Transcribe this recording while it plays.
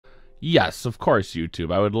Yes, of course,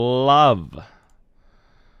 YouTube. I would love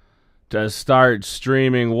to start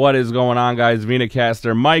streaming. What is going on, guys?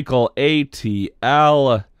 VinaCaster, Michael,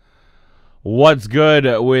 ATL. What's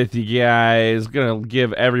good with you guys? Gonna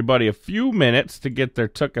give everybody a few minutes to get their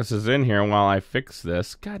tuchuses in here while I fix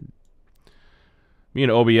this. God, me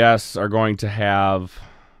and OBS are going to have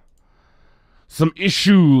some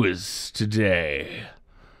issues today.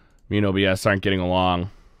 Me and OBS aren't getting along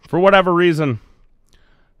for whatever reason.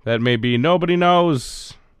 That may be, nobody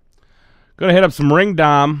knows. Gonna hit up some ring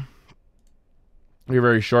dom here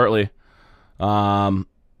very shortly.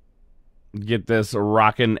 Get this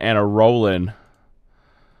rocking and a rolling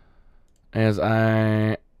as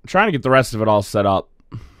I'm trying to get the rest of it all set up.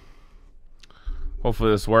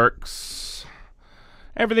 Hopefully this works.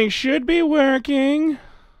 Everything should be working.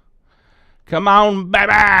 Come on,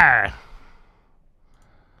 baby.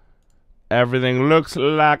 Everything looks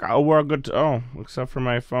like we're good to, oh, except for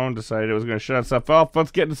my phone decided it was going to shut stuff off.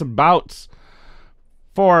 Let's get into some bouts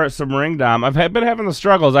for some ring dom. I've been having the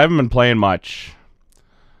struggles. I haven't been playing much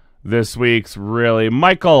this week's really.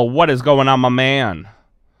 Michael, what is going on, my man?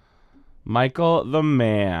 Michael the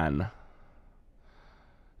man.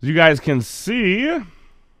 As you guys can see, you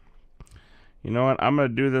know what? I'm going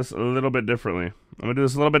to do this a little bit differently. I'm going to do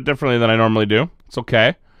this a little bit differently than I normally do. It's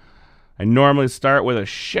okay. I normally start with a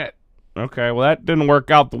shit. Okay, well, that didn't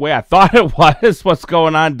work out the way I thought it was. What's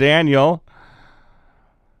going on, Daniel?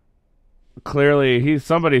 Clearly,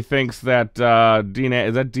 somebody thinks that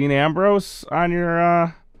is that Dean Ambrose on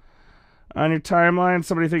your timeline?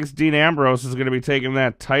 Somebody thinks Dean Ambrose is going to be taking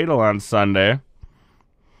that title on Sunday.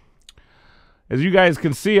 As you guys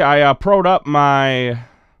can see, I pro'd up my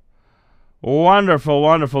wonderful,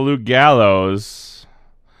 wonderful Luke Gallows.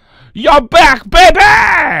 You're back,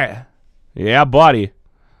 baby! Yeah, buddy.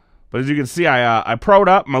 But as you can see, I pro'd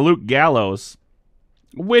up my Luke Gallows,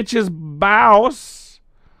 which is boss.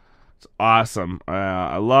 It's awesome.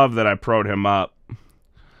 I love that I pro'd him up.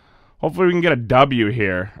 Hopefully we can get a W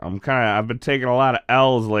here. I've been taking a lot of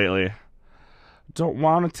L's lately. Don't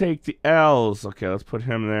want to take the L's. Okay, let's put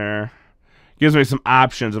him there. Gives me some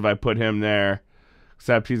options if I put him there.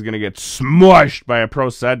 Except he's going to get smushed by a Pro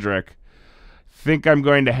Cedric. Think I'm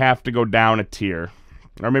going to have to go down a tier.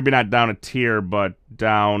 Or maybe not down a tier, but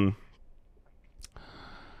down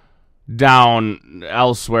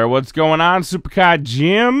elsewhere. What's going on, Supercard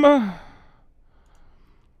Jim?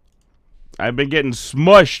 I've been getting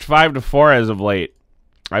smushed 5-4 as of late.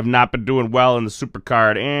 I've not been doing well in the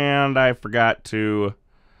Supercard, and I forgot to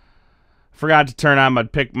turn on my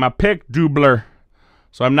pick doubler,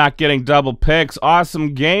 so I'm not getting double picks.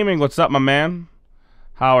 Awesome Gaming, what's up, my man?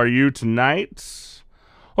 How are you tonight?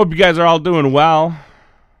 Hope you guys are all doing well.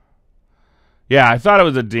 Yeah, I thought it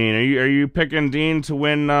was a Dean. Are you picking Dean to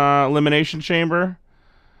win Elimination Chamber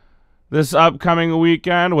this upcoming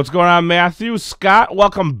weekend? What's going on, Matthew? Scott,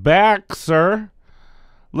 welcome back, sir.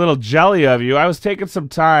 Little jelly of you. I was taking some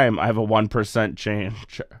time. I have a 1%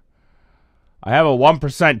 change. I have a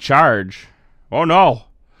 1% charge. Oh, no.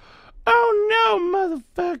 Oh, no,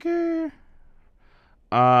 motherfucker.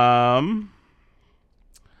 How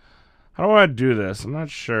do I want to do this? I'm not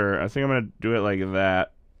sure. I think I'm going to do it like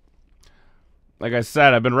that. Like I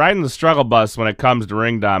said, I've been riding the struggle bus when it comes to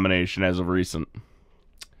ring domination as of recent.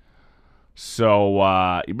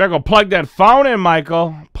 So, you better go plug that phone in,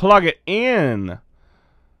 Michael. Plug it in.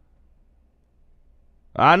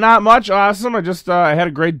 Not much. Awesome. I had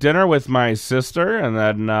a great dinner with my sister and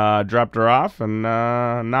then dropped her off. And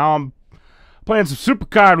now I'm playing some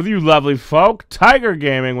Supercard with you lovely folk. Tiger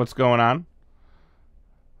Gaming, what's going on?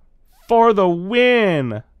 For the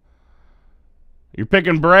win. You're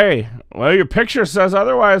picking Bray. Well, your picture says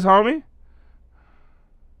otherwise, homie.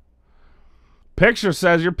 Picture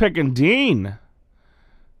says you're picking Dean.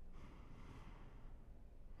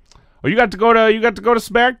 Oh, you got to go to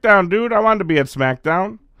SmackDown, dude. I wanted to be at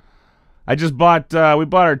SmackDown. I just bought we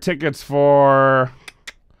bought our tickets for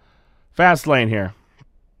Fastlane here.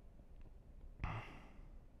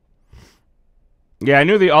 Yeah, I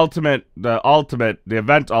knew the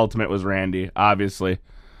event ultimate was Randy, obviously.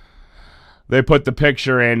 They put the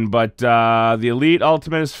picture in, but the Elite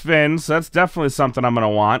Ultimate is Finn, so that's definitely something I'm going to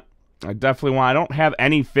want. I don't have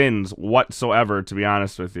any Finns whatsoever, to be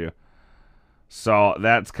honest with you. So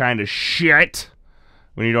that's kind of shit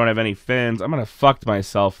when you don't have any Finns. I'm going to fuck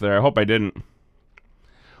myself there. I hope I didn't.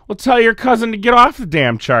 Well, tell your cousin to get off the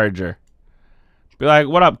damn charger. Be like,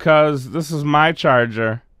 what up, cuz? This is my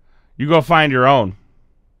charger. You go find your own.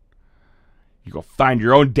 You go find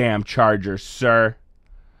your own damn charger, sir.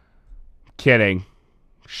 Kidding.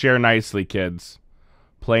 Share nicely, kids.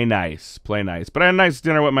 Play nice. Play nice. But I had a nice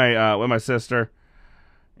dinner with my sister.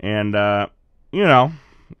 And, you know,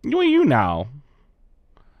 you know.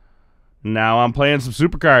 Now I'm playing some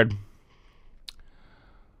Supercard.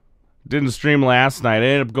 Didn't stream last night. I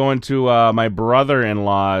ended up going to my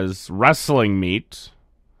brother-in-law's wrestling meet.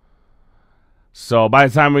 So by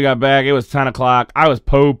the time we got back, it was 10 o'clock. I was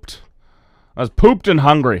pooped. I was pooped and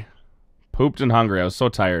hungry. Pooped and hungry. I was so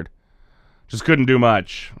tired. Just couldn't do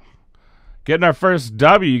much. Getting our first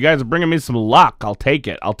W. You guys are bringing me some luck. I'll take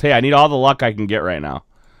it. I need all the luck I can get right now.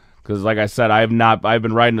 Because like I said, I've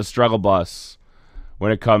been riding a struggle bus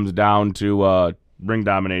when it comes down to ring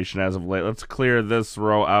domination as of late. Let's clear this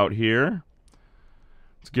row out here.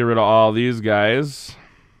 Let's get rid of all these guys.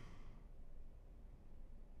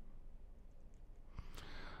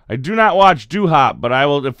 I do not watch Doo-Hop, but I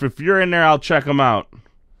will. If you're in there, I'll check them out.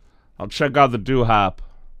 I'll check out the Doo-Hop.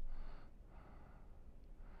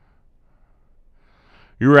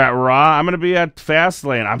 You're at Raw. I'm gonna be at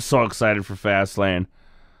Fastlane. I'm so excited for Fastlane.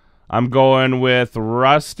 I'm going with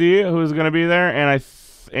Rusty, who's gonna be there,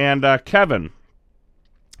 and Kevin,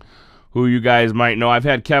 who you guys might know. I've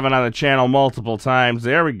had Kevin on the channel multiple times.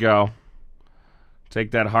 There we go.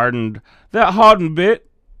 Take that hardened bit.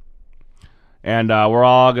 And we're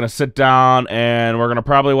all going to sit down, and we're going to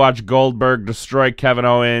probably watch Goldberg destroy Kevin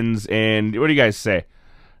Owens. And what do you guys say?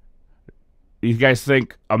 You guys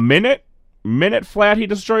think a minute flat he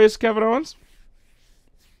destroys Kevin Owens?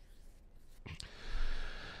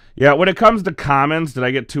 Yeah, when it comes to commons, did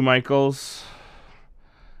I get 2 Michaels?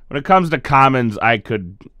 When it comes to commons,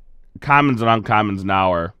 commons and uncommons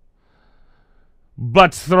now are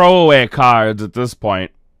but throwaway cards at this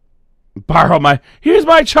point. Here's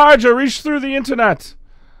my charger, reach through the internet.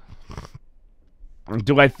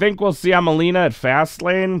 Do I think we'll see Amelina at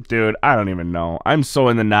Fastlane? Dude, I don't even know. I'm so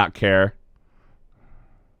in the not care.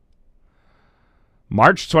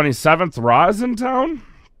 March 27th, Raw is in town?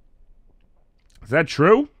 Is that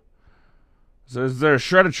true? Is there a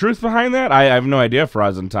shred of truth behind that? I have no idea if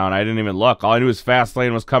Raw's in town. I didn't even look. All I knew was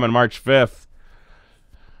Fastlane was coming March 5th.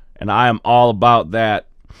 And I am all about that.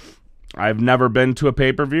 I've never been to a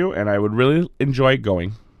pay-per-view, and I would really enjoy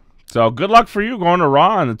going. So good luck for you going to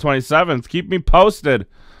Raw on the 27th. Keep me posted.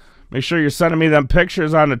 Make sure you're sending me them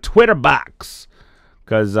pictures on the Twitter box,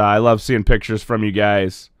 because I love seeing pictures from you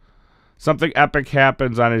guys. Something epic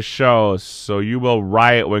happens on his show, so you will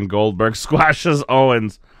riot when Goldberg squashes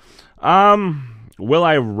Owens. Will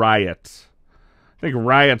I riot? I think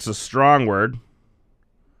riot's a strong word.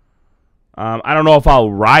 I don't know if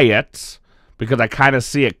I'll riot, because I kind of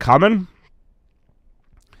see it coming.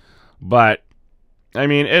 But, I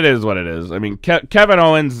mean, it is what it is. I mean, Kevin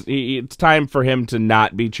Owens, it's time for him to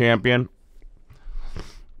not be champion.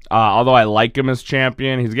 Although I like him as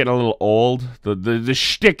champion, he's getting a little old. The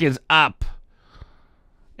shtick is up.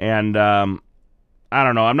 And, I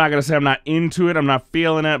don't know. I'm not going to say I'm not into it. I'm not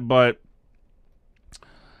feeling it, but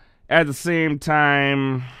at the same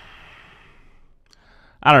time,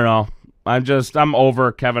 I don't know. I'm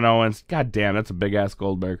over Kevin Owens. God damn, that's a big-ass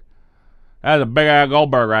Goldberg. That's a big-ass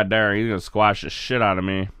Goldberg right there. He's going to squash the shit out of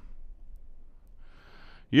me.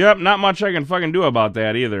 Yep, not much I can fucking do about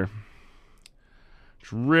that either.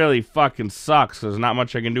 Which really fucking sucks. There's not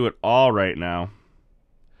much I can do at all right now.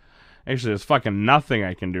 Actually, there's fucking nothing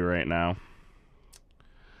I can do right now.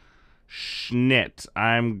 Schnit.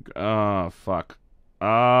 Oh, fuck.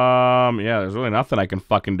 Yeah, there's really nothing I can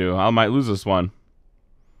fucking do. I might lose this one.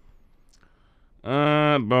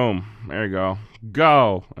 Boom. There you go.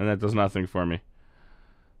 Go! And that does nothing for me.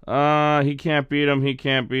 He can't beat him. He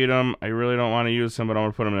can't beat him. I really don't want to use him, but I'm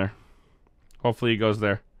going to put him there. Hopefully he goes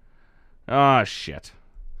there. Ah, shit.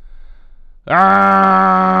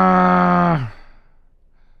 Ah!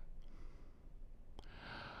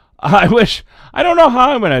 I don't know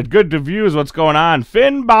how I'm going to good to views what's going on.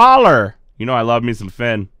 Finn Balor. You know I love me some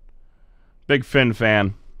Finn. Big Finn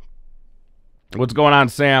fan. What's going on,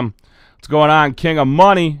 Sam? What's going on, King of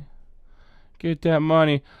Money? Get that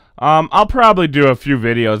money. I'll probably do a few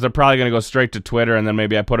videos. They're probably going to go straight to Twitter, and then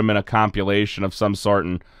maybe I put them in a compilation of some sort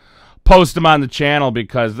and post them on the channel,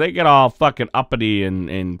 because they get all fucking uppity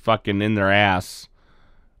and fucking in their ass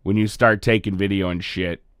when you start taking video and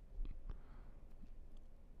shit.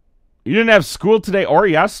 You didn't have school today or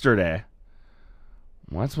yesterday.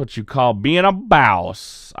 Well, that's what you call being a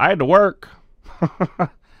boss. I had to work.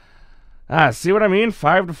 See what I mean?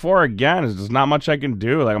 5-4 again. There's just not much I can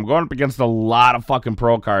do. Like, I'm going up against a lot of fucking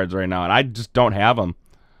pro cards right now, and I just don't have them.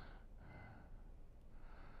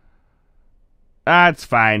 It's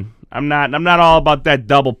fine. I'm not all about that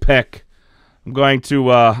double pick. I'm going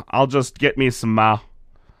to I'll just get me some I'll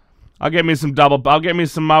get me some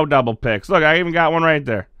double picks. Look, I even got one right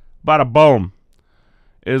there. Bada boom.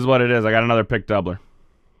 Is what it is. I got another pick doubler.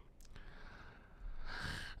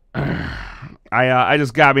 I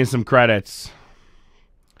just got me some credits.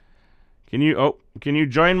 Can you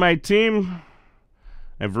join my team?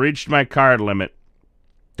 I've reached my card limit.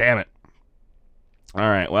 Damn it. All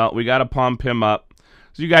right, well, we got to pump him up.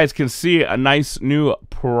 So you guys can see a nice new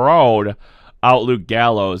proud out Luke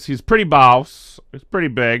Gallows. He's pretty boss. He's pretty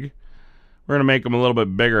big. We're going to make him a little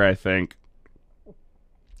bit bigger, I think.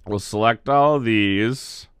 We'll select all of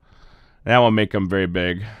these. That will make him very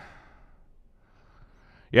big.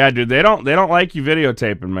 Yeah, dude, they don't like you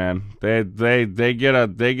videotaping, man. They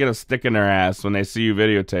get a stick in their ass when they see you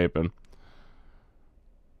videotaping.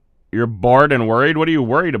 You're bored and worried? What are you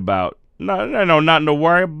worried about? No, nothing to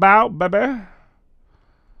worry about, baby.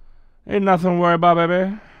 Ain't nothing to worry about,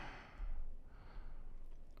 baby.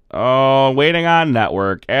 Oh, waiting on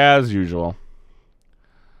network, as usual.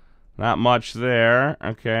 Not much there.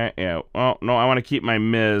 Okay, yeah. Oh, no, I want to keep my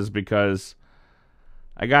Miz because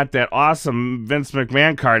I got that awesome Vince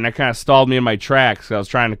McMahon card, and that kind of stalled me in my tracks because I was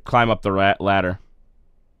trying to climb up the ladder.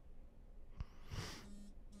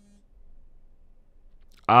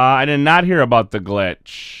 I did not hear about the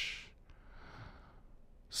glitch.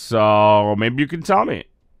 So, maybe you can tell me.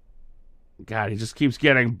 God, he just keeps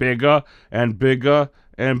getting bigger and bigger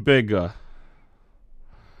and bigger.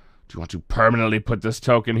 Do you want to permanently put this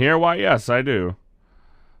token here? Why, yes, I do.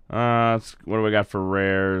 What do we got for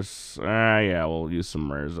rares? Yeah, we'll use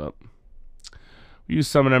some rares up. Use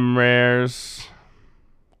some of them rares.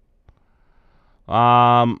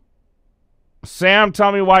 Sam,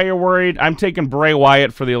 tell me why you're worried. I'm taking Bray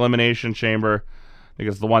Wyatt for the Elimination Chamber. I think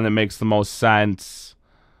it's the one that makes the most sense.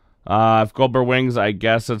 If Goldberg wins, I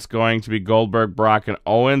guess it's going to be Goldberg, Brock, and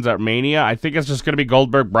Owens at Mania. I think it's just going to be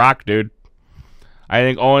Goldberg, Brock, dude. I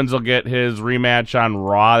think Owens will get his rematch on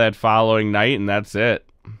Raw that following night, and that's it.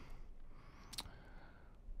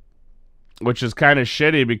 Which is kind of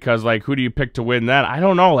shitty because, like, who do you pick to win that? I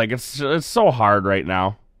don't know. Like, it's so hard right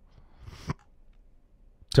now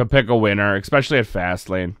to pick a winner, especially at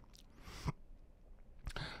Fastlane.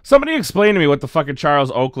 Somebody explain to me what the fucking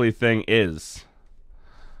Charles Oakley thing is.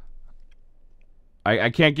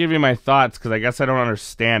 I can't give you my thoughts because I guess I don't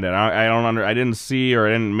understand it. I didn't see,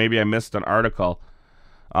 or maybe I missed an article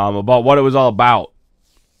about what it was all about.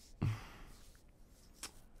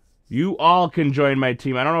 You all can join my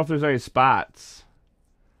team. I don't know if there's any spots.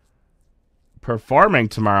 Performing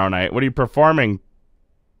tomorrow night. What are you performing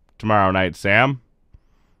tomorrow night, Sam?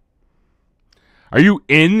 Are you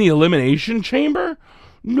in the Elimination Chamber?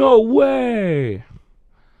 No way.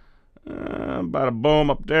 Bada boom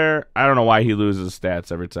up there. I don't know why he loses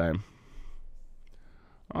stats every time.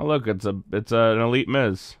 Oh look, it's an Elite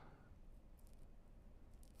Miz.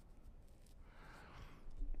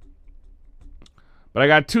 But I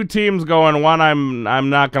got two teams going. One I'm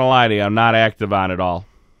not gonna lie to you, I'm not active on at all.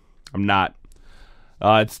 I'm not.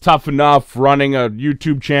 It's tough enough running a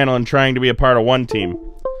YouTube channel and trying to be a part of one team.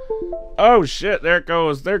 Oh shit, there it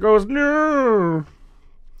goes. There goes no.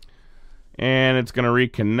 And it's going to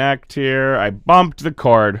reconnect here. I bumped the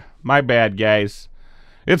cord. My bad, guys.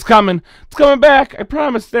 It's coming. It's coming back. I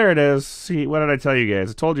promise. There it is. See, what did I tell you guys?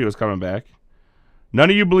 I told you it was coming back. None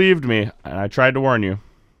of you believed me, and I tried to warn you.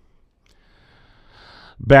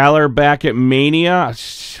 Balor back at Mania?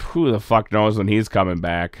 Who the fuck knows when he's coming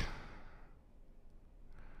back?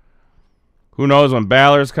 Who knows when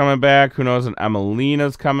Balor's coming back? Who knows when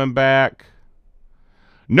Emelina's coming back?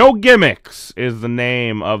 No Gimmicks is the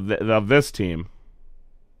name of this team.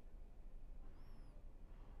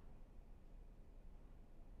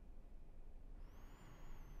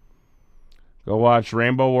 Go watch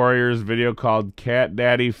Rainbow Warriors video called Cat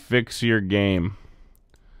Daddy Fix Your Game.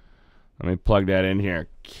 Let me plug that in here.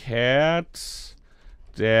 Cat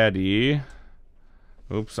Daddy.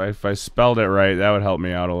 Oops, if I spelled it right, that would help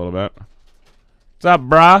me out a little bit. What's up,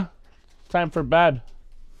 brah? Time for bed.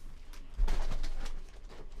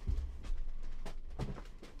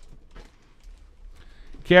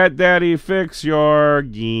 Cat Daddy, fix your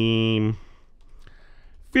game.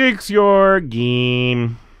 Fix your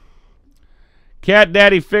game. Cat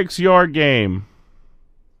Daddy, fix your game.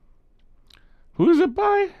 Who's it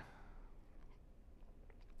by?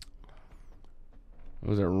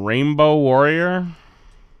 Was it Rainbow Warrior?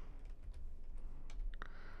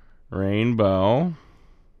 Rainbow.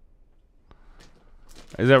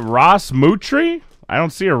 Is it Ross Mutri? I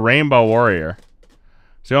don't see a Rainbow Warrior.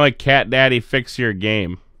 It's the only Cat Daddy fix your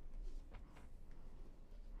game.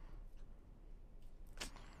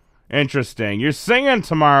 Interesting. You're singing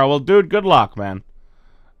tomorrow. Well, dude, good luck, man.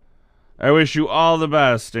 I wish you all the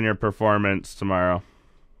best in your performance tomorrow.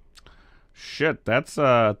 Shit, that's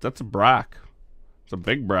a Brock. It's a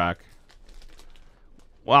big Brock.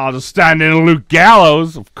 Well, I'll just stand in Luke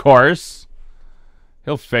Gallows, of course.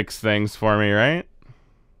 He'll fix things for me, right?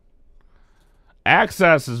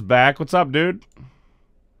 Access is back. What's up, dude?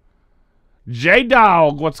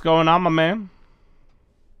 J-Dog, what's going on, my man?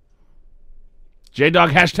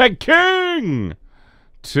 J-Dog hashtag king.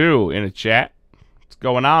 2 in a chat. What's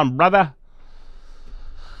going on, brother?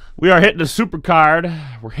 We are hitting the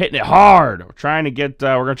Supercard. We're hitting it hard. We're trying to get.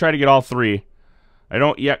 We're gonna try to get all 3. I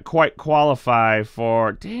don't yet quite qualify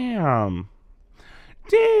for. Damn,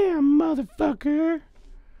 motherfucker.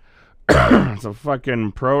 It's a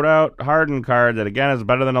fucking pro'd out hardened card that again is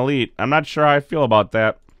better than elite. I'm not sure how I feel about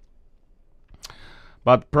that.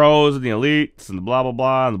 About the pros and the elites and the blah blah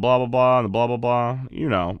blah and the blah blah blah and the blah blah blah. You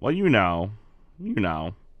know. Well, you know.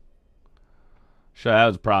 Sure, that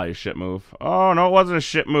was probably a shit move. Oh, no, it wasn't a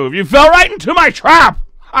shit move. You fell right into my trap!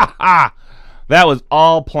 Ha ha! That was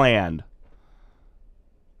all planned.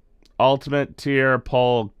 Ultimate tier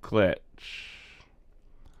pull glitch.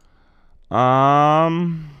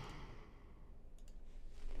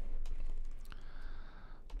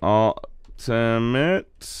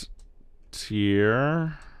 Ultimate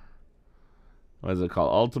tier. What is it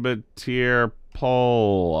called? Ultimate tier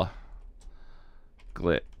pull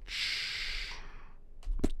glitch.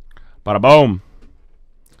 Bada boom.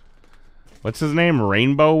 What's his name?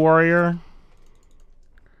 Rainbow Warrior?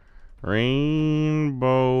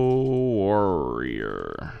 Rainbow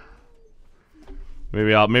Warrior.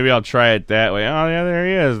 Maybe I'll try it that way. Oh yeah, there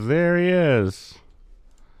he is. There he is.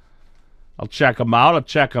 I'll check him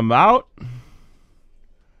out.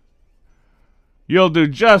 You'll do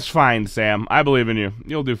just fine, Sam. I believe in you.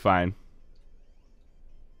 You'll do fine.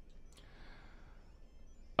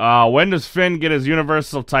 When does Finn get his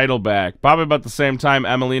Universal title back? Probably about the same time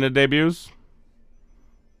Emelina debuts.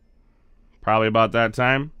 Probably about that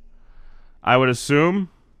time, I would assume.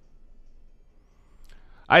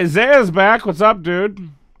 Isaiah's back. What's up, dude?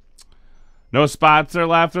 No spots are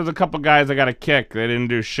left. There's a couple guys I got to kick. They didn't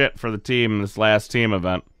do shit for the team in this last team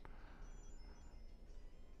event.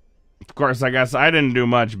 Of course, I guess I didn't do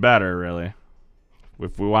much better, really.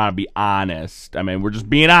 If we want to be honest. I mean, we're just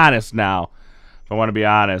being honest now. If I want to be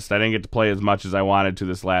honest, I didn't get to play as much as I wanted to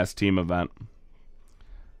this last team event.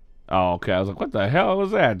 Oh, okay. I was like, what the hell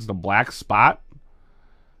was that? Just a black spot?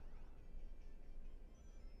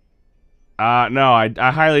 No,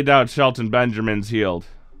 I highly doubt Shelton Benjamin's healed.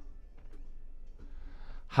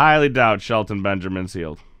 Highly doubt Shelton Benjamin's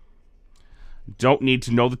healed. Don't need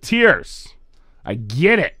to know the tiers. I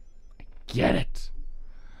get it.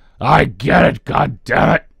 I get it, god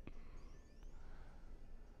damn it.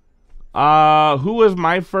 Who was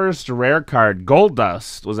my first rare card? Gold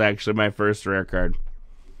Dust was actually my first rare card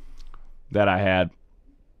that I had.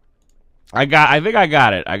 I think I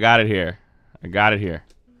got it. I got it here.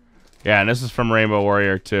 Yeah, and this is from Rainbow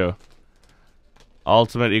Warrior 2.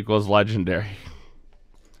 Ultimate equals legendary.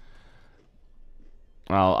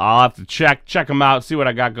 Well, I'll have to check them out, see what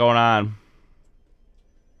I got going on.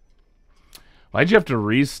 Why'd you have to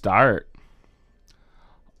restart?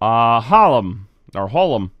 Hollum or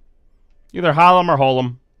Holum. Either Hollum or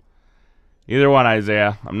Holum. Either one,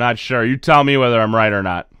 Isaiah. I'm not sure. You tell me whether I'm right or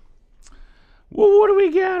not. Well, what do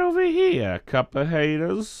we got over here? Cup of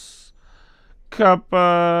Haters. Gonna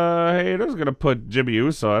put Jimmy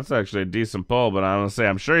Uso. That's actually a decent pull, but I'm gonna say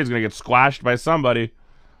I'm sure he's gonna get squashed by somebody.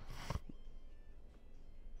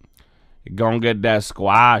 You're gonna get that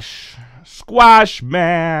squash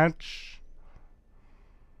match.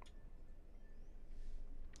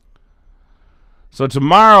 So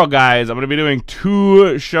tomorrow, guys, I'm going to be doing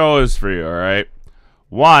 2 shows for you, all right?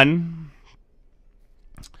 One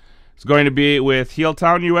is going to be with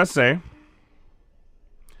Heeltown USA.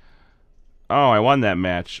 Oh, I won that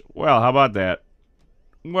match. Well, how about that?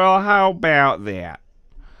 I'm going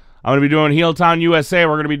to be doing Heeltown USA.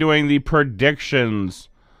 We're going to be doing the predictions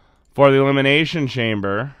for the Elimination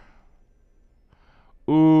Chamber.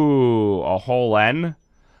 Ooh, a whole N?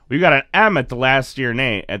 We got an M at the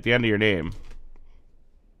at the end of your name.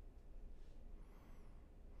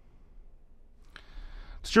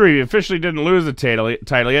 It's true, he officially didn't lose the title. He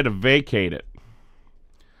had to vacate it.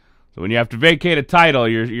 So when you have to vacate a title,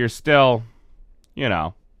 you're still, you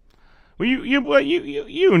know. Well,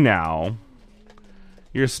 you know.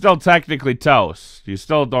 You're still technically toast. You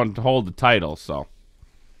still don't hold the title, so.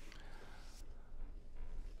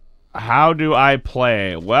 How do I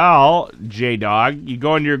play? Well, J-Dog, you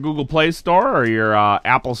go into your Google Play Store or your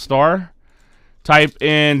Apple Store. Type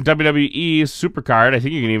in WWE Supercard. I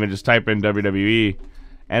think you can even just type in WWE.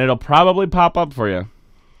 And it'll probably pop up for you.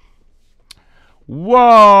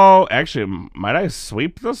 Whoa! Actually, might I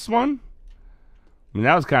sweep this one? I mean,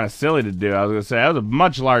 that was kind of silly to do. I was going to say, that was a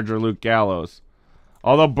much larger Luke Gallows.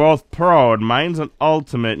 Although both pro, and mine's an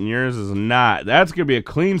ultimate and yours is not. That's going to be a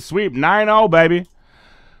clean sweep. 9-0, baby.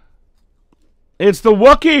 It's the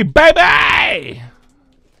Wookie, baby!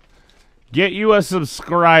 Get you a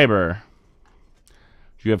subscriber.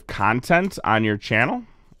 Do you have content on your channel?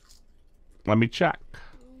 Let me check.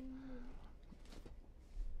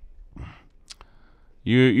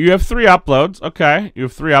 You have 3 uploads. Okay, you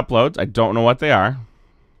have 3 uploads. I don't know what they are.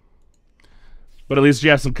 But at least you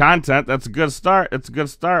have some content. That's a good start. It's a good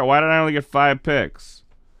start. Why did I only get 5 picks?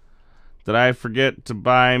 Did I forget to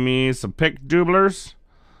buy me some pick doublers?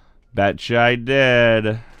 Betcha I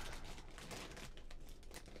did.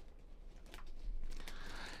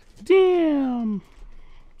 Damn.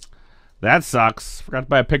 That sucks. Forgot to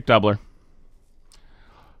buy a pick doubler.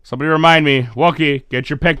 Somebody remind me. Wookie, get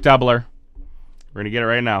your pick doubler. We're going to get it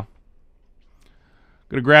right now.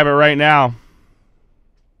 Going to grab it right now.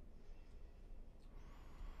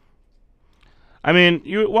 I mean,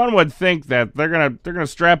 one would think that they're gonna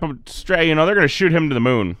strap him, they're gonna shoot him to the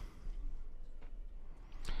moon.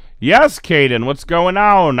 Yes, Caden, what's going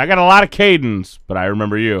on? I got a lot of Cadens, but I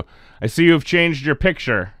remember you. I see you've changed your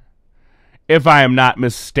picture. If I am not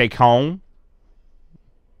mistaken.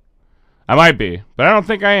 I might be, but I don't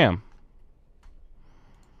think I am.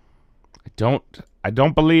 I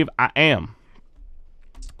don't believe I am.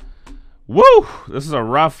 Woo! This is a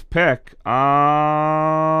rough pick.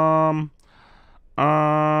 I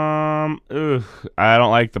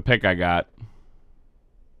don't like the pick I got.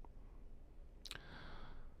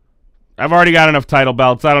 I've already got enough title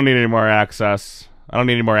belts. I don't need any more access. I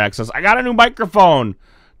got a new microphone,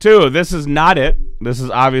 too. This is not it. This is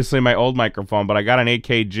obviously my old microphone, but I got an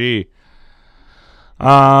AKG.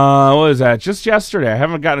 What was that? Just yesterday. I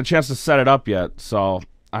haven't gotten a chance to set it up yet. So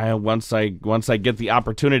once I get the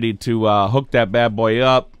opportunity to hook that bad boy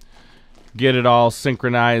up, get it all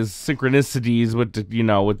synchronicities with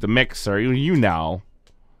the with the mixer, you know.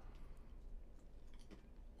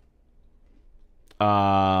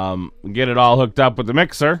 Get it all hooked up with the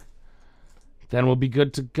mixer, then we'll be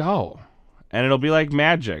good to go. And it'll be like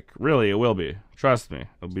magic. Really, it will be. Trust me.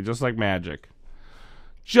 It'll be just like magic.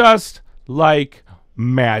 Just like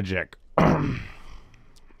magic.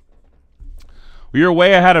 You're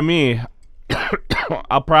way ahead of me.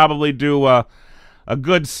 I'll probably do a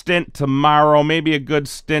good stint tomorrow, maybe a good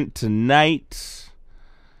stint tonight.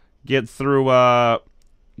 Get through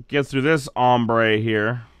this ombre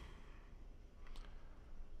here.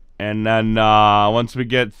 And then once we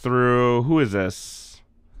get through, who is this?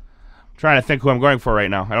 I'm trying to think who I'm going for right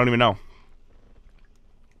now. I don't even know.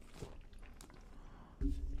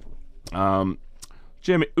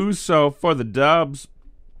 Jimmy Uso for the dubs.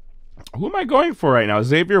 Who am I going for right now?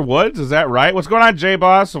 Xavier Woods? Is that right? What's going on,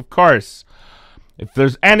 J-Boss? Of course. If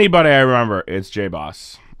there's anybody I remember, it's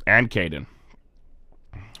J-Boss and Caden.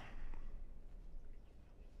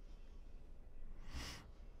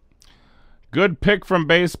 Good pick from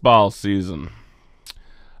baseball season.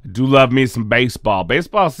 I do love me some baseball.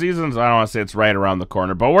 Baseball seasons, I don't want to say it's right around the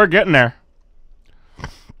corner, but we're getting there.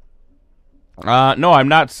 No, I'm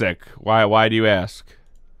not sick. Why do you ask?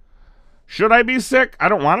 Should I be sick? I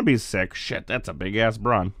don't want to be sick. Shit, that's a big-ass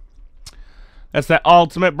brawn. That's that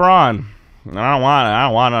ultimate brawn. I don't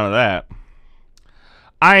want none of that.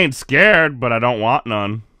 I ain't scared, but I don't want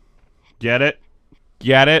none. Get it?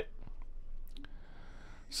 Get it?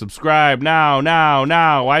 Subscribe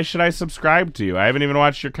now. Why should I subscribe to you? I haven't even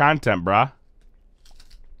watched your content, bruh.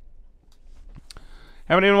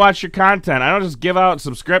 Haven't even watched your content. I don't just give out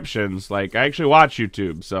subscriptions. Like, I actually watch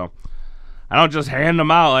YouTube, so I don't just hand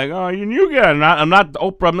them out like, oh, you get it. I'm not the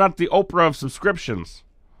Oprah. I'm not the Oprah of subscriptions.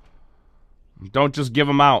 Don't just give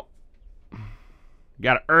them out.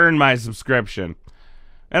 Got to earn my subscription.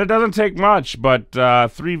 And it doesn't take much, but 3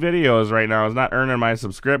 videos right now is not earning my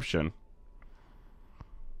subscription.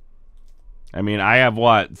 I mean, I have,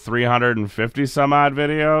 what, 350 some odd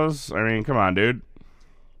videos? I mean, come on, dude.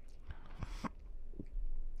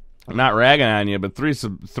 I'm not ragging on you, but three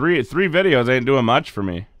videos ain't doing much for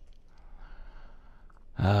me.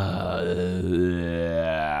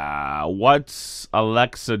 What's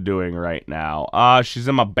Alexa doing right now? She's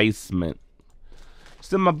in my basement.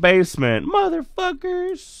 She's in my basement.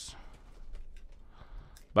 Motherfuckers.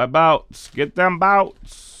 Buy bouts. Get them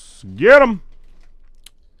bouts. Get them.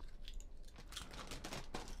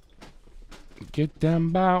 Get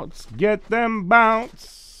them bouts. Get them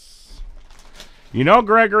bouts. You know,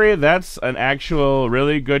 Gregory, that's an actual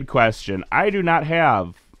really good question. I do not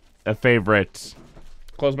have a favorite.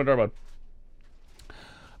 Close my door, bud.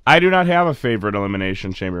 I do not have a favorite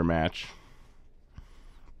Elimination Chamber match.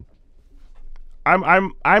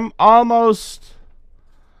 I'm almost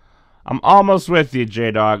with you,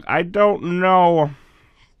 J-Dog. I don't know.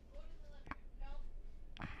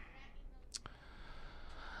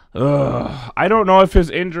 I don't know if his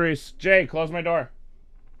injuries... Jay, close my door.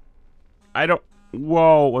 I don't...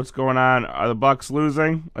 Whoa, what's going on? Are the Bucks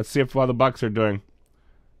losing? Let's see how the Bucks are doing.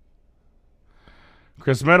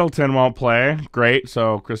 Chris Middleton won't play. Great,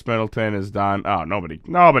 so Chris Middleton is done. Oh,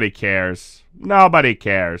 nobody cares. Nobody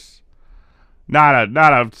cares. Not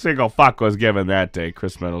a single fuck was given that day,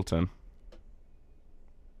 Chris Middleton.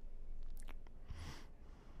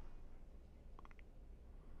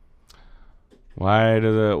 Why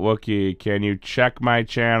does it Wookie? Can you check my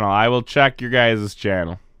channel? I will check your guys'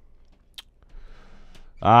 channel.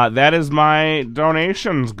 That is my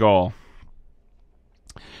donations goal.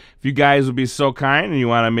 If you guys would be so kind and you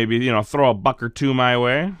want to maybe, throw $1 or $2 my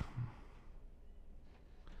way.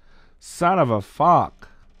 Son of a fuck.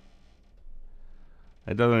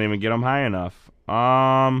 It doesn't even get them high enough.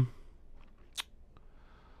 Well,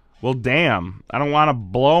 damn. I don't want to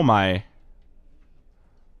blow my...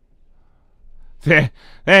 Thank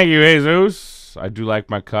you, Jesus. I do like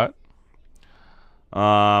my cut.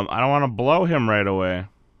 I don't want to blow him right away.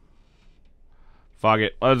 Fuck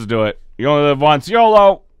it. Let's do it. You only live once.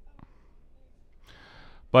 YOLO!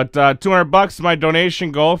 But $200 is my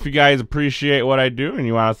donation goal. If you guys appreciate what I do and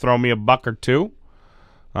you want to throw me $1 or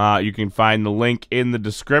 $2, you can find the link in the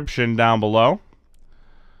description down below.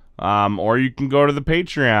 Or you can go to the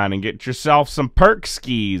Patreon and get yourself some perk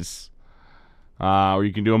skis. Or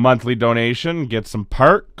you can do a monthly donation, get some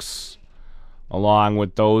perks along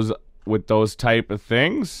with those type of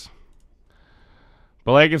things.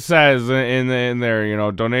 But like it says in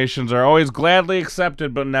there, donations are always gladly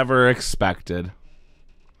accepted but never expected.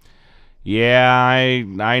 Yeah,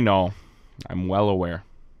 I know. I'm well aware.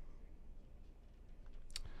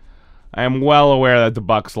 I am well aware that the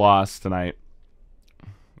Bucks lost tonight.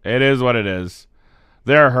 It is what it is.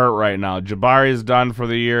 They're hurt right now. Jabari's done for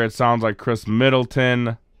the year. It sounds like Chris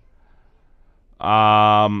Middleton.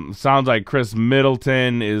 Sounds like Chris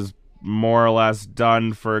Middleton is more or less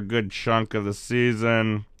done for a good chunk of the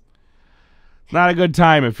season. It's not a good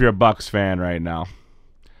time if you're a Bucks fan right now.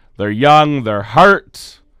 They're young. They're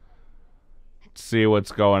hurt. Let's see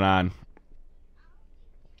what's going on.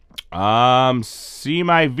 See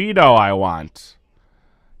my veto I want.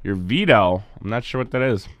 Your veto? I'm not sure what that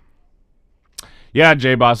is. Yeah,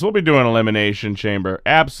 J-Boss, we'll be doing Elimination Chamber.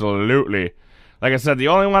 Absolutely. Like I said, the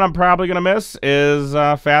only one I'm probably going to miss is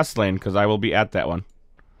Fastlane, because I will be at that one.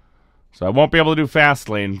 So I won't be able to do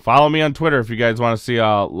Fastlane. Follow me on Twitter if you guys want to see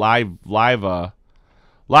live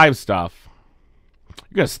stuff.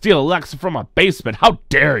 You're going to steal Alexa from my basement. How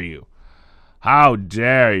dare you? How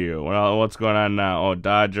dare you? Well, what's going on now? Oh,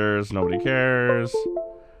 Dodgers. Nobody cares.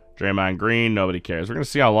 Draymond Green. Nobody cares. We're going to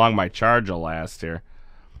see how long my charge will last here.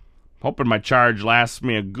 Hoping my charge lasts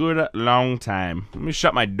me a good long time. Let me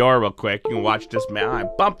shut my door real quick. You can watch this, man. I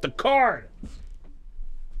bumped the cord.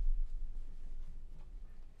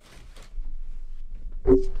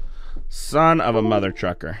 Son of a mother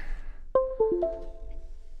trucker.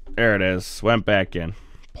 There it is. Went back in.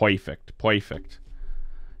 Perfect. Perfect.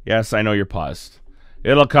 Yes, I know you're paused.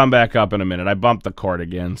 It'll come back up in a minute. I bumped the cord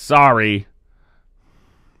again. Sorry.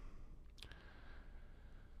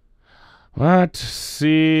 What?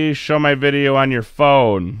 See, show my video on your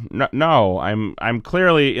phone. No, I'm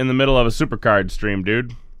clearly in the middle of a Supercard stream,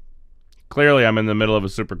 dude. Clearly I'm in the middle of a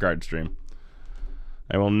Supercard stream.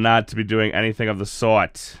 I will not be doing anything of the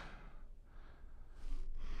sort.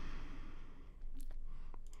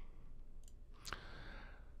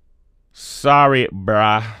 Sorry,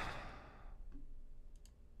 bruh.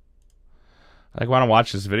 I want to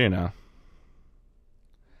watch this video now.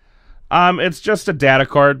 It's just a data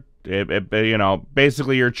cord.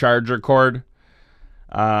 Basically your charger cord.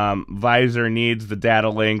 Visor needs the data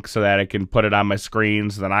link so that it can put it on my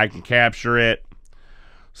screen so that I can capture it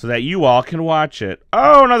so that you all can watch it.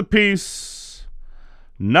 Oh, another piece.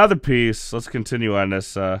 Another piece. Let's continue on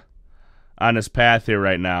this path here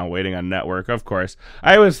right now. Waiting on network, of course.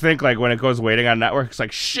 I always think, like, when it goes waiting on network, it's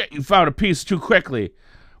like, shit, you found a piece too quickly.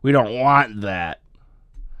 We don't want that.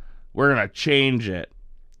 We're going to change it.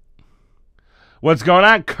 What's going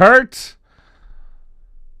on, Kurt?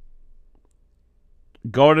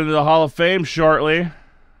 Going into the Hall of Fame shortly.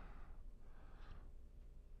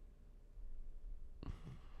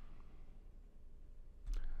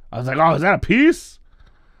 I was like, oh, is that a piece?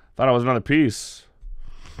 Thought it was another piece.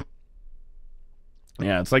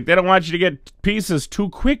 Yeah, it's like they don't want you to get pieces too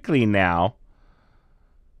quickly now.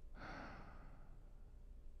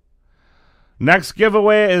 Next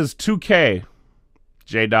giveaway is 2K.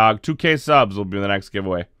 J-Dog. 2K subs will be the next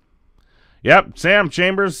giveaway. Yep, Sam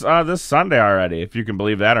Chambers this Sunday already, if you can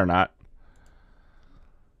believe that or not.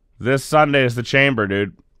 This Sunday is the Chamber,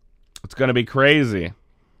 dude. It's going to be crazy.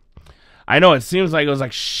 I know, it seems like it was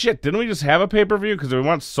like, shit, didn't we just have a pay-per-view? Because we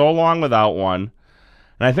went so long without one.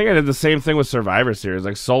 And I think I did the same thing with Survivor Series.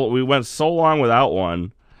 Like, we went so long without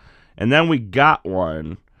one. And then we got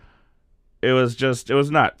one. It was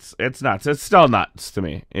nuts. It's nuts. It's still nuts to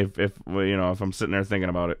me if I'm sitting there thinking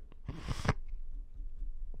about it.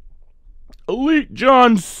 Elite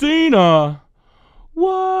John Cena.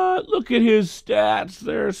 What? Look at his stats.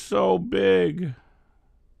 They're so big.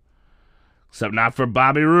 Except not for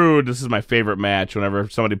Bobby Roode. This is my favorite match. Whenever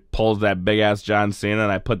somebody pulls that big-ass John Cena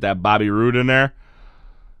and I put that Bobby Roode in there.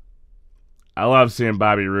 I love seeing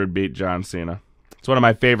Bobby Roode beat John Cena. It's one of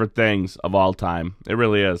my favorite things of all time. It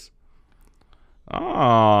really is.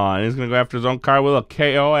 Oh, and he's going to go after his own car with a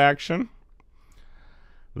KO action.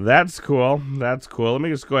 That's cool. That's cool. Let me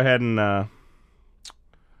just go ahead and...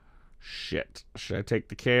 Shit. Should I take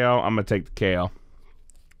the KO? I'm going to take the KO.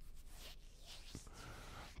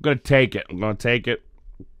 I'm going to take it. I'm going to take it.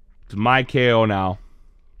 It's my KO now.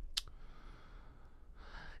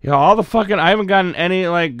 All the fucking... I haven't gotten any,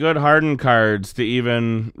 like, good hardened cards to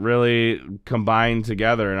even really combine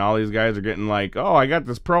together. And all these guys are getting like, oh, I got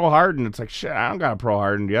this pro hardened. It's like, shit, I don't got a pro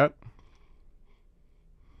hardened yet.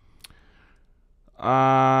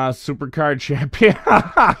 Supercard champion.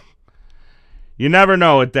 You never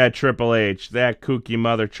know with that Triple H. That kooky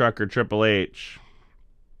mother trucker Triple H.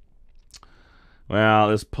 Well,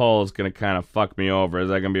 this pull is going to kind of fuck me over. Is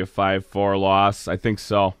that going to be a 5-4 loss? I think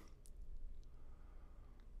so.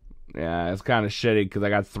 Yeah, it's kind of shitty because I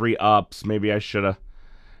got 3 ups. Maybe I should have...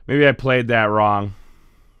 Maybe I played that wrong.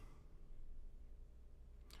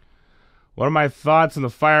 What are my thoughts on the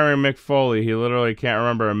firing Mick Foley? He literally can't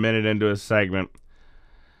remember a minute into his segment.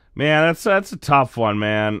 Man, that's a tough one,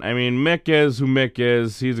 man. I mean, Mick is who Mick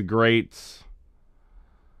is. He's a great...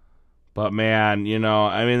 But, man, you know,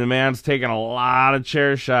 I mean, the man's taking a lot of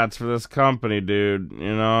chair shots for this company, dude.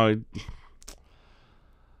 You know,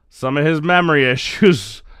 some of his memory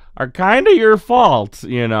issues are kind of your fault,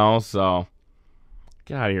 you know, so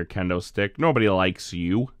get out of here, kendo stick. Nobody likes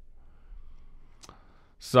you.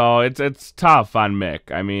 So it's tough on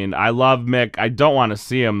Mick. I mean, I love Mick. I don't want to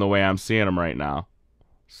see him the way I'm seeing him right now.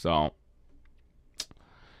 So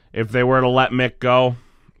if they were to let Mick go,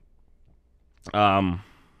 I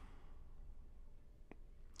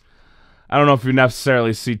don't know if you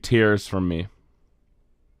necessarily see tears from me.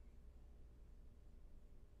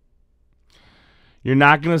 You're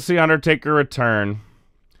not going to see Undertaker return.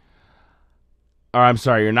 Or I'm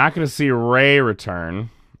sorry, you're not going to see Ray return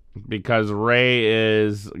because Ray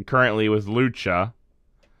is currently with Lucha.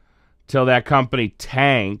 Till that company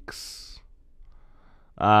tanks,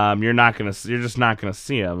 you're just not going to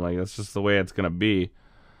see him. Like, that's just the way it's going to be.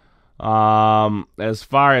 As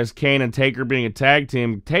far as Kane and Taker being a tag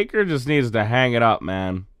team, Taker just needs to hang it up,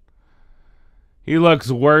 man. He looks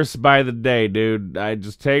worse by the day, dude.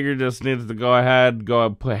 Taker just needs to go ahead,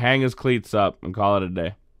 hang his cleats up and call it a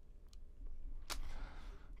day.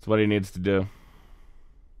 That's what he needs to do.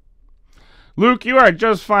 Luke, you are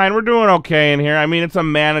just fine. We're doing okay in here. I mean, it's a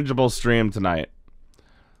manageable stream tonight.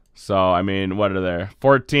 So, I mean, what are there?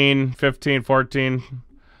 14, 15, 14...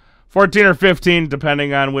 14 or 15,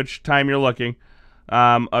 depending on which time you're looking,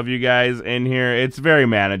 of you guys in here. It's very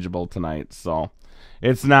manageable tonight, so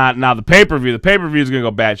it's not... Now, the pay-per-view is going to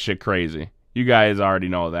go batshit crazy. You guys already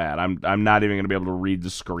know that. I'm not even going to be able to read the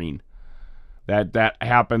screen. That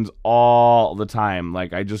happens all the time.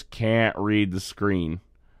 Like, I just can't read the screen,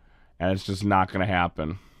 and it's just not going to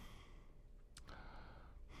happen.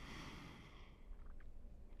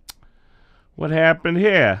 What happened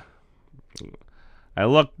here? I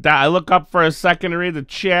look up for a second to read the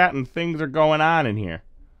chat, and things are going on in here.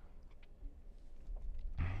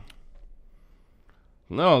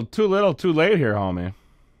 No, too little, too late here, homie.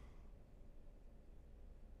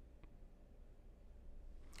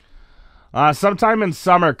 Sometime in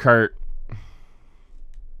summer, Kurt.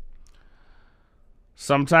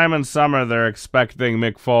 Sometime in summer, they're expecting they're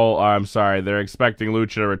expecting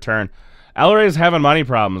Lucha to return. El Rey's having money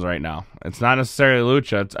problems right now. It's not necessarily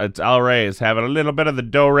Lucha. It's El Rey's having a little bit of the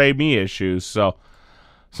do-re-mi issues. So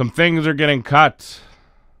some things are getting cut.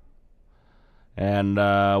 And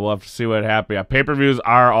we'll have to see what happens. Yeah, pay-per-views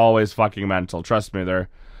are always fucking mental. Trust me,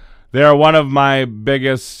 they're one of my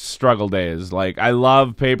biggest struggle days. Like, I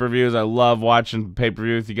love pay-per-views. I love watching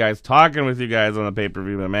pay-per-view with you guys, talking with you guys on the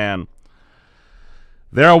pay-per-view. But, man,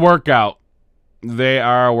 they're a workout. They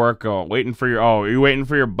are a workout. Waiting for your... Oh, are you waiting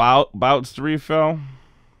for your bouts to refill?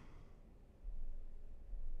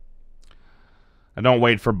 I don't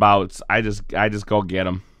wait for bouts. I just go get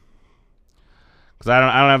them. Because I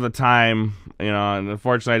don't have the time, you know, and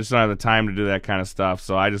unfortunately I just don't have the time to do that kind of stuff.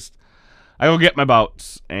 So I go get my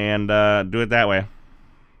bouts and do it that way.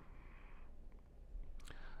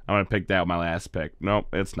 I'm going to pick that with my last pick. Nope,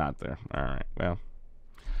 it's not there. All right,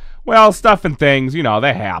 well, stuff and things, you know,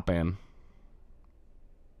 they happen.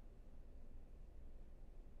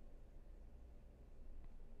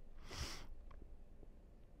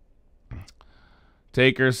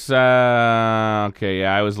 Takers, okay,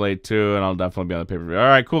 yeah, I was late too, and I'll definitely be on the pay-per-view. All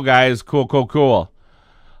right, cool, guys. Cool.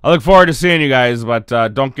 I look forward to seeing you guys, but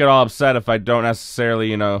don't get all upset if I don't necessarily,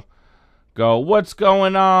 you know, go, what's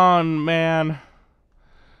going on, man?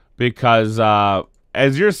 Because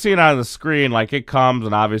as you're seeing on the screen, like, it comes,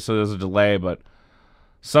 and obviously there's a delay, but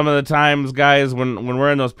some of the times, guys, when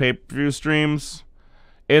we're in those pay-per-view streams,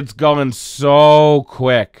 it's going so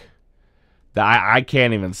quick that I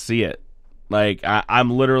can't even see it. Like, I'm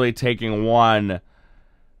literally taking one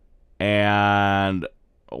and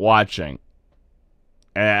watching.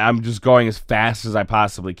 And I'm just going as fast as I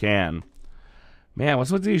possibly can. Man,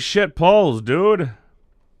 what's with these shit polls, dude?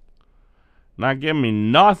 Not giving me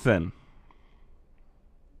nothing.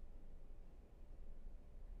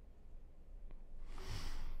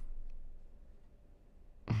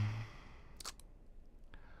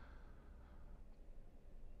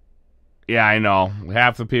 Yeah, I know.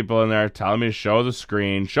 Half the people in there are telling me to show the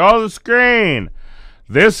screen. Show the screen!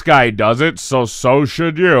 This guy does it, so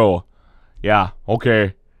should you. Yeah,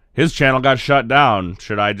 okay. His channel got shut down.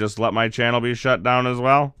 Should I just let my channel be shut down as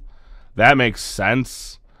well? That makes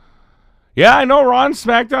sense. Yeah, I know Raw and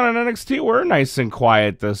SmackDown and NXT were nice and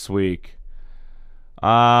quiet this week.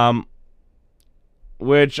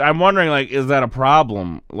 Which I'm wondering, like, is that a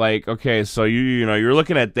problem? Like, okay, so you know, you're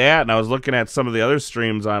looking at that, and I was looking at some of the other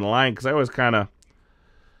streams online, because I was kind of,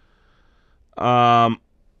 I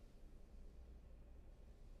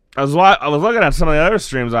was looking at some of the other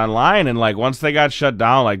streams online, and, like, once they got shut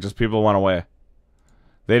down, like, just people went away.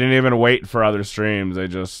 They didn't even wait for other streams. They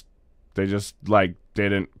just, like,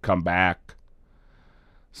 didn't come back.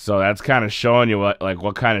 So that's kind of showing you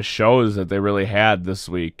what kind of shows that they really had this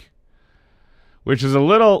week. Which is a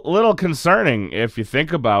little concerning if you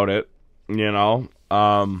think about it, you know.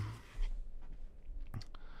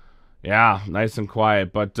 Yeah, nice and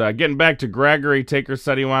quiet. But getting back to Gregory, Taker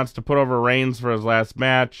said he wants to put over Reigns for his last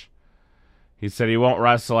match. He said he won't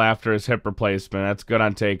wrestle after his hip replacement. That's good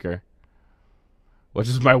on Taker. What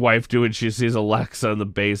does my wife do when she sees Alexa in the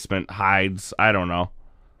basement? Hides. I don't know.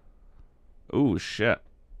 Ooh, shit.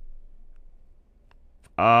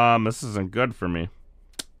 This isn't good for me.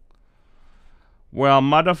 Well,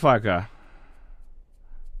 motherfucker.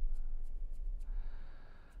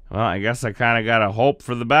 Well, I guess I kind of got to hope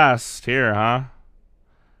for the best here, huh?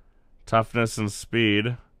 Toughness and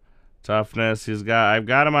speed. Toughness, I've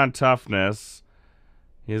got him on toughness.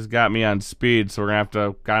 He's got me on speed, so we're going to have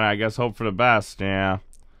to kind of, I guess, hope for the best. Yeah.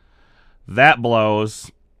 That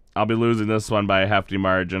blows. I'll be losing this one by a hefty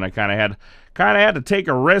margin. I kind of had to take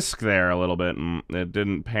a risk there a little bit, and it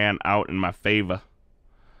didn't pan out in my favor.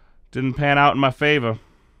 Didn't pan out in my favor.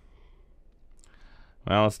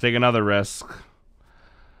 Well, let's take another risk.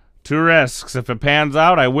 2 risks. If it pans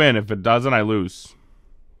out, I win. If it doesn't, I lose.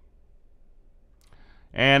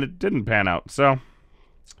 And it didn't pan out, so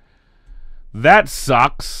that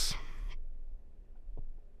sucks.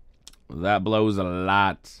 That blows a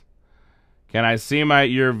lot. Can I see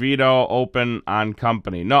your veto open on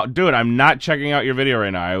company? No, dude, I'm not checking out your video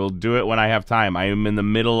right now. I will do it when I have time. I am in the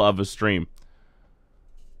middle of a stream.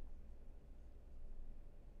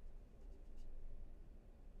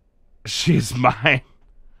 She's mine.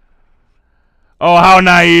 Oh, how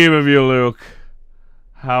naive of you, Luke.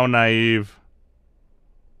 How naive.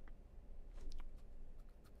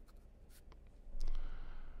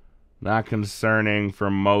 Not concerning for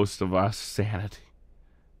most of us. Sanity.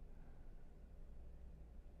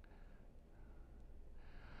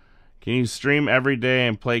 Can you stream every day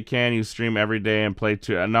and play? Can you stream every day and play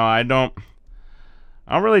 2? No, I don't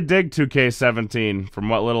really dig 2K17 from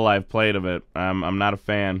what little I've played of it. I'm not a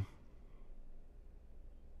fan.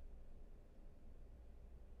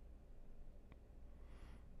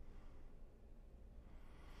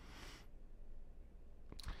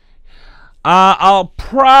 I'll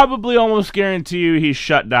probably almost guarantee you he's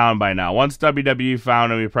shut down by now. Once WWE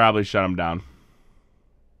found him, he probably shut him down.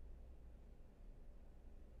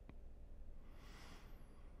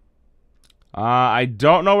 I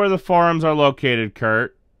don't know where the forums are located,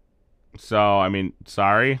 Kurt. So, I mean,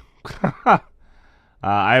 sorry. I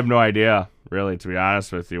have no idea, really, to be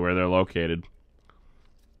honest with you, where they're located.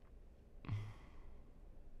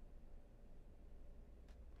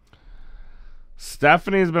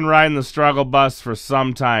 Stephanie's been riding the struggle bus for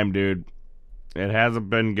some time, dude. It hasn't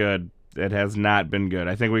been good. It has not been good.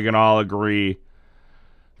 I think we can all agree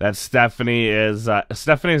that Stephanie is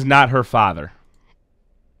not her father.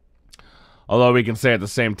 Although we can say at the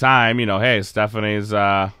same time, you know, hey, Stephanie's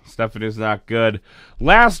not good.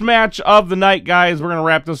 Last match of the night, guys. We're gonna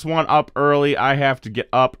wrap this one up early. I have to get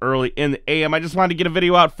up early in the AM. I just wanted to get a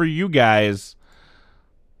video out for you guys.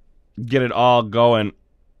 Get it all going.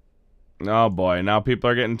 Oh boy, now people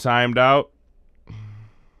are getting timed out.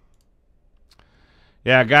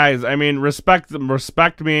 Yeah, guys, I mean, respect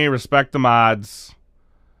me, respect the mods.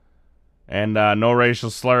 And no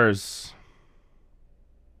racial slurs.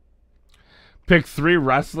 Pick 3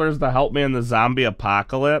 wrestlers to help me in the zombie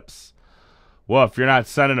apocalypse. Woof, you're not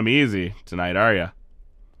sending them easy tonight, are you?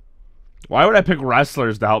 Why would I pick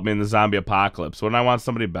wrestlers to help me in the zombie apocalypse? Wouldn't I want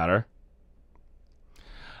somebody better?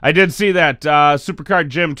 I did see that. Supercard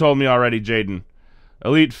Jim told me already, Jaden.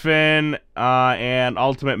 Elite Finn and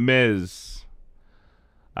Ultimate Miz.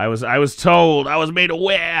 I was told. I was made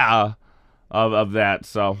aware of that.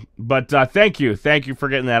 So, but thank you for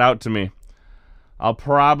getting that out to me. I'll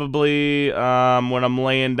probably when I'm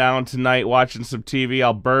laying down tonight watching some TV,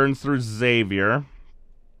 I'll burn through Xavier.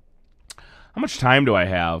 How much time do I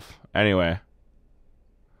have? Anyway.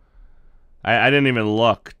 I didn't even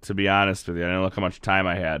look, to be honest with you. I didn't look how much time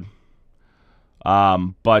I had.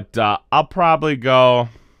 But I'll probably go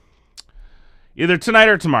either tonight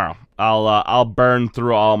or tomorrow. I'll burn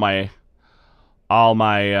through I'll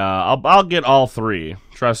get all 3.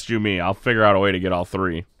 Trust you me. I'll figure out a way to get all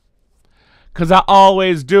 3. 'Cause I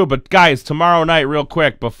always do. But guys, tomorrow night, real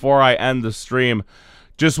quick, before I end the stream,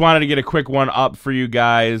 just wanted to get a quick one up for you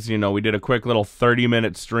guys. You know, we did a quick little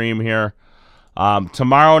 30-minute stream here.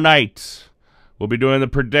 Tomorrow night, we'll be doing the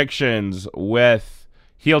predictions with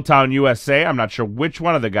Heeltown USA. I'm not sure which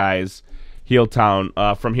one of the guys from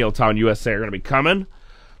Heeltown USA are going to be coming.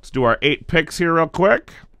 Let's do our 8 picks here real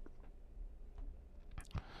quick.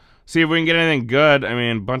 See if we can get anything good. I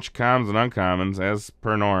mean, a bunch of commons and uncommons, as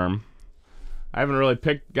per norm. I haven't really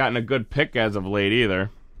gotten a good pick as of late either.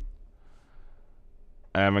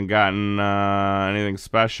 I haven't gotten anything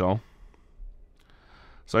special.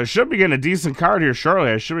 So I should be getting a decent card here shortly.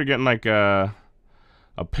 I should be getting like a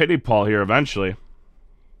pity pull here eventually.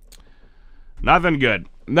 Nothing good.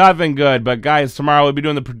 Nothing good. But guys, tomorrow we'll be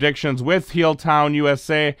doing the predictions with Heeltown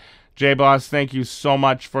USA. J-Boss, thank you so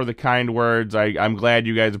much for the kind words. I'm glad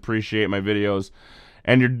you guys appreciate my videos.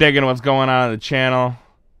 And you're digging what's going on the channel.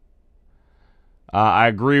 I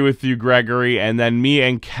agree with you, Gregory. And then me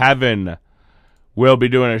and Kevin will be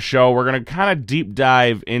doing a show. We're going to kind of deep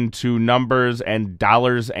dive into numbers and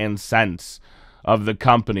dollars and cents of the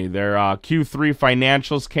company. Their Q3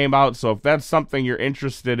 financials came out, so if that's something you're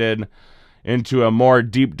interested in, into a more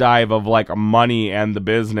deep dive of like money and the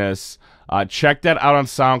business, check that out on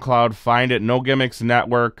SoundCloud. Find it, No Gimmicks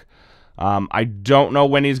Network. I don't know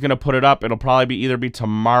when he's going to put it up. It'll probably either be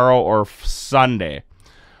tomorrow or Sunday.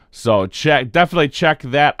 So definitely check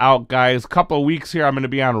that out, guys. Couple of weeks here, I'm going to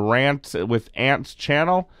be on Rant with Ant's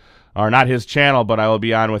channel. Or not his channel, but I will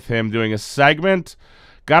be on with him doing a segment.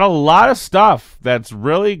 Got a lot of stuff that's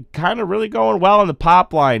really going well in the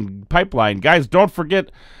pipeline. Guys, don't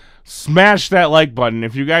forget, smash that like button.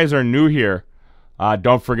 If you guys are new here,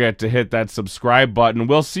 don't forget to hit that subscribe button.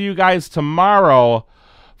 We'll see you guys tomorrow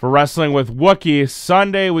for Wrestling with Wookie.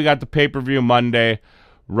 Sunday, we got the pay-per-view. Monday,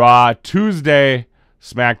 Raw. Tuesday,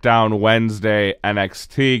 SmackDown. Wednesday,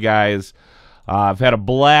 NXT, guys. I've had a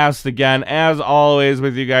blast again, as always,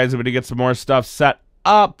 with you guys. I'm going to get some more stuff set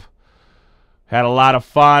up. Had a lot of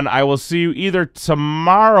fun. I will see you either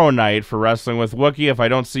tomorrow night for Wrestling with Wookie. If I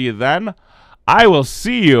don't see you then, I will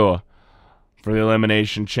see you for the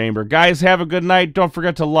Elimination Chamber. Guys, have a good night. Don't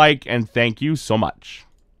forget to like, and thank you so much.